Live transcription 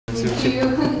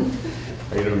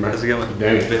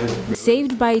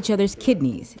Saved by each other's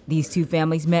kidneys, these two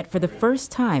families met for the first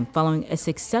time following a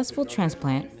successful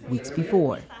transplant weeks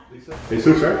before.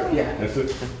 Jesus, right? Yeah.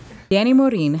 Danny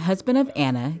Morin, husband of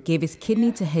Anna, gave his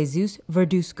kidney to Jesus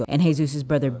Verduzco, and Jesus'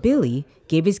 brother Billy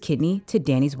gave his kidney to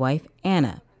Danny's wife,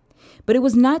 Anna. But it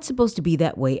was not supposed to be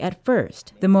that way at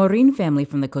first. The Morin family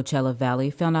from the Coachella Valley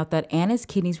found out that Anna's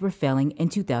kidneys were failing in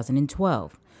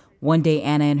 2012. One day,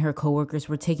 Anna and her coworkers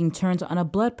were taking turns on a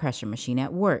blood pressure machine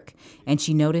at work, and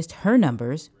she noticed her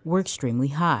numbers were extremely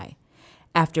high.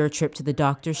 After a trip to the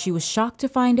doctor, she was shocked to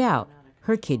find out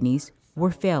her kidneys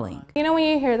were failing. You know, when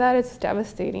you hear that, it's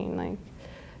devastating. Like,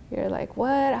 you're like,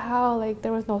 what? How? Like,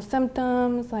 there was no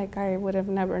symptoms. Like, I would have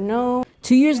never known.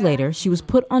 2 years later, she was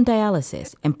put on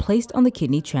dialysis and placed on the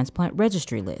kidney transplant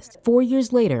registry list. 4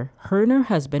 years later, her and her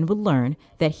husband would learn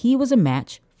that he was a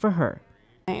match for her.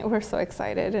 We're so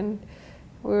excited, and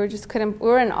we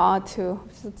were in awe too.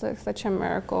 It's like such a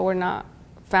miracle. We're not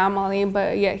family,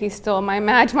 but yet he's still my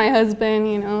match, my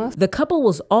husband, you know. The couple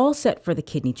was all set for the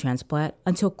kidney transplant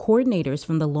until coordinators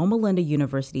from the Loma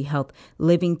University Health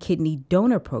Living Kidney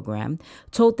Donor Program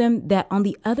told them that on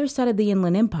the other side of the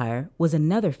Inland Empire was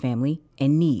another family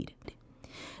in need.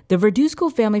 The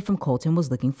Verduzco family from Colton was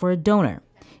looking for a donor.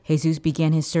 Jesus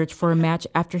began his search for a match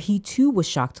after he too was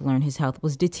shocked to learn his health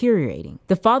was deteriorating.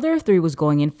 The father of three was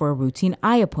going in for a routine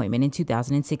eye appointment in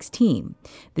 2016.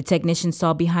 The technician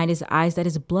saw behind his eyes that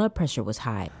his blood pressure was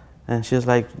high. And she was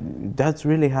like, that's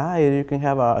really high. You can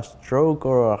have a stroke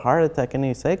or a heart attack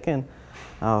any second.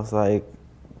 I was like,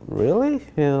 really?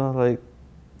 You know, like,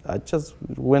 I just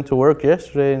went to work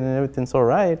yesterday and everything's all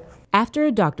right. After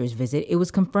a doctor's visit, it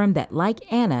was confirmed that,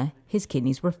 like Anna, his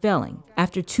kidneys were failing.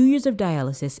 After 2 years of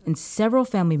dialysis and several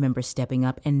family members stepping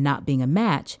up and not being a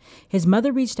match, his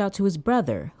mother reached out to his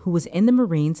brother, who was in the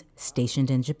Marines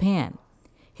stationed in Japan.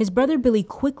 His brother Billy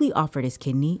quickly offered his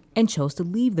kidney and chose to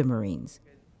leave the Marines.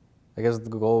 I guess the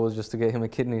goal was just to get him a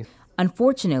kidney.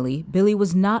 Unfortunately, Billy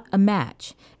was not a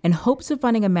match. In hopes of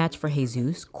finding a match for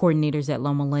Jesus, coordinators at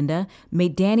Loma Linda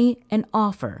made Danny an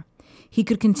offer. He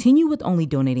could continue with only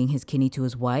donating his kidney to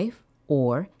his wife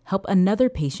or help another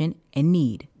patient in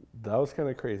need. That was kind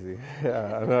of crazy.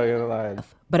 Yeah, I'm not gonna lie.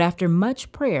 But after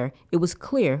much prayer, it was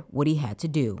clear what he had to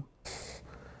do.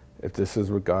 If this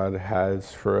is what God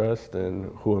has for us,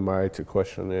 then who am I to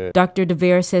question it? Dr.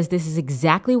 DeVera says this is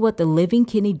exactly what the Living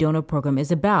Kidney Donor Program is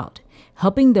about,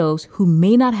 helping those who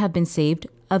may not have been saved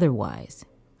otherwise.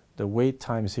 The wait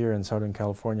times here in Southern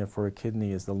California for a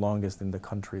kidney is the longest in the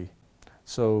country.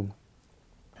 So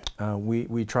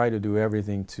we try to do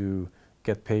everything to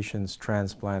get patients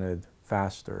transplanted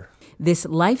faster. This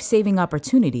life-saving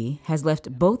opportunity has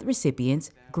left both recipients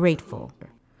grateful.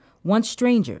 Once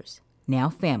strangers,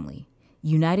 now family,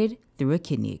 united through a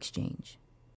kidney exchange.